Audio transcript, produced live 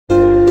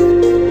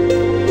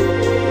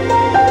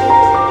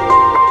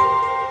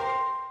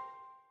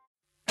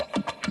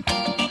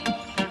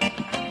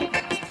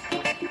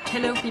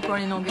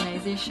Manon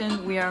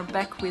organization. We are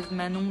back with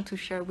Manon to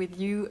share with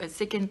you a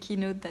second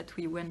keynote that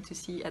we went to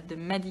see at the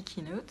MADI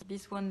keynote.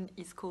 This one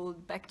is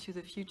called Back to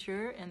the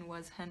Future and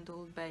was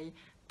handled by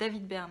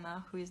David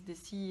Bernard, who is the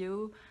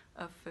CEO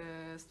of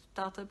a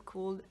startup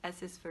called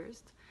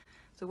AssessFirst.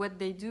 So what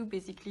they do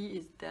basically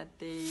is that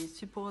they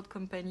support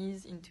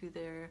companies into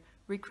their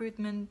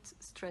recruitment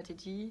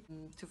strategy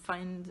to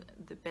find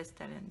the best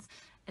talents.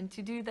 And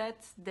to do that,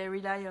 they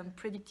rely on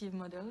predictive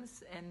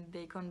models and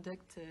they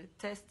conduct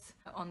tests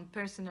on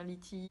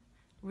personality,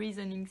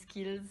 reasoning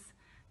skills,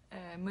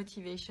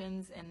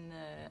 motivations and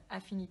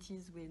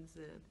affinities with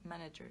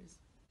managers.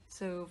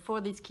 So for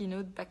this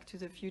keynote, Back to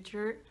the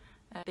Future,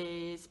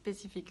 they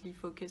specifically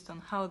focused on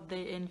how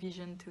they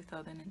envision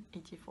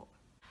 2084.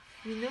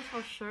 We know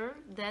for sure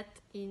that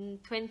in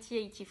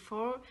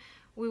 2084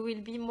 we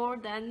will be more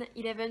than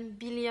 11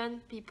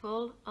 billion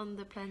people on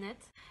the planet,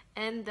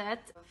 and that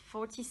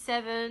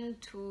 47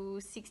 to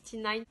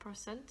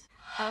 69%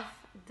 of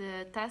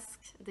the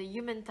tasks, the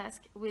human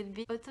task, will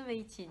be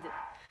automated.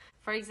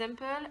 For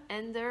example,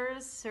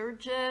 enders,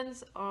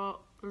 surgeons or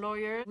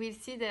lawyers will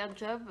see their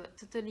job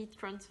totally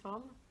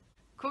transformed.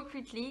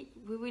 Concretely,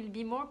 we will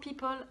be more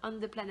people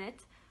on the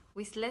planet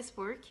with less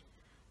work,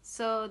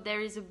 so there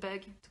is a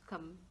bug to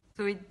come.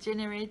 So it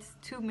generates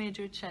two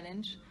major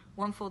challenges,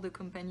 one for the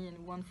company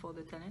and one for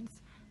the talents.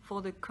 For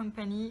the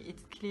company,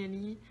 it's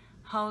clearly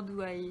how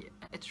do I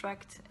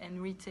attract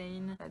and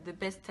retain the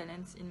best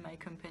talents in my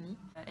company.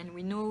 And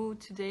we know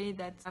today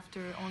that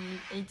after only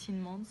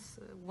 18 months,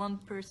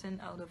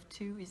 1% out of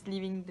 2 is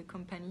leaving the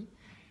company,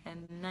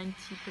 and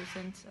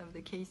 90% of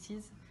the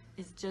cases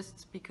is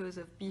just because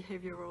of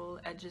behavioral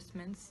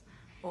adjustments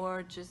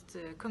or just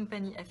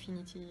company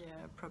affinity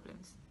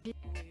problems.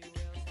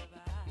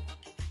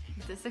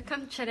 The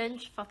second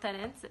challenge for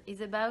talents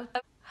is about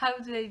how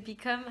do I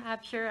become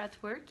happier at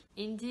work.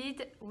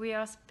 Indeed, we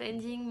are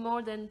spending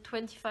more than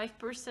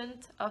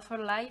 25% of our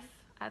life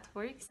at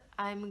work.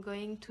 I'm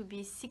going to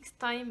be 6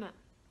 times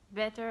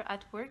better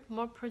at work,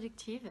 more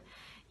productive,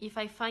 if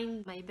I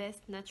find my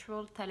best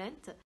natural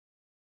talent.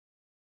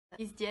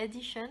 It's the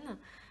addition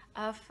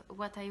of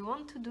what I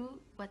want to do,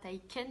 what I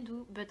can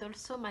do, but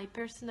also my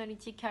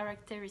personality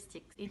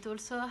characteristics. It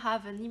also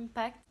have an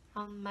impact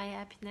on my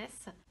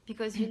happiness,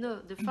 because you know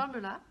the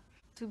formula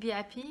to be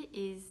happy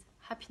is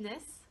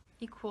happiness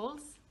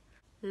equals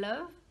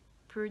love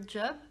per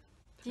job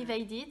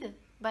divided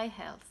by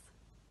health.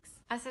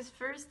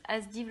 AssessFirst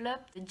has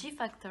developed the G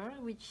factor,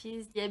 which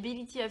is the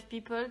ability of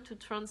people to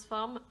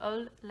transform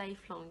all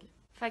lifelong.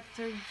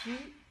 Factor G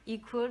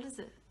equals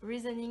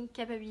reasoning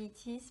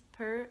capabilities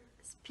per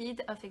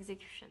speed of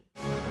execution.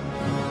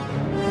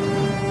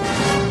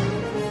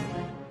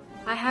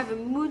 I have a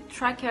mood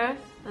tracker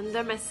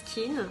under my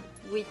skin,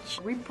 which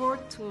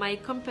reports to my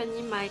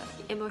company my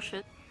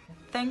emotion.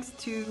 Thanks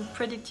to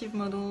predictive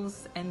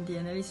models and the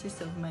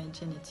analysis of my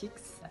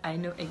genetics, I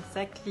know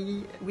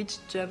exactly which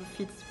job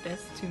fits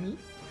best to me.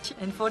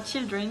 And for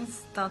children,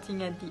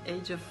 starting at the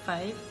age of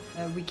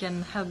 5, we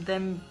can help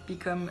them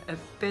become a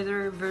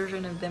better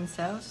version of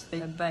themselves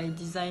by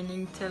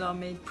designing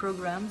tailor-made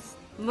programs.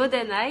 Maud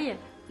and I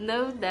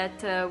know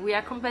that we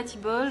are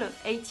compatible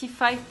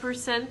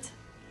 85%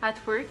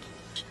 at work,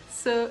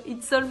 so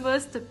it's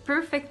almost a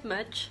perfect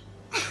match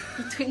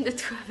between the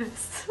two of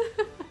us.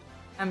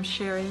 I'm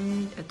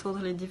sharing a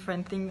totally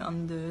different thing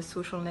on the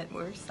social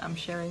networks. I'm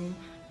sharing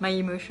my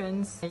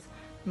emotions,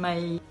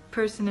 my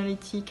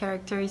personality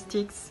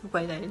characteristics,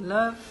 what I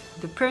love,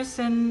 the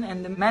person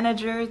and the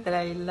manager that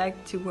I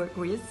like to work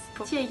with.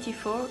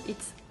 2084,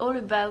 it's all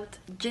about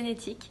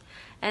genetic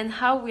and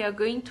how we are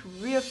going to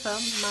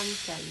reaffirm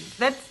mankind.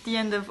 That's the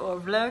end of our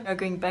vlog. We are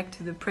going back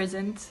to the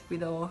present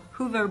with our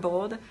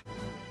hoverboard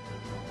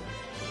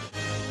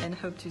and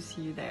hope to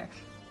see you there.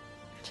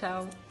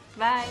 Ciao.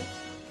 Bye.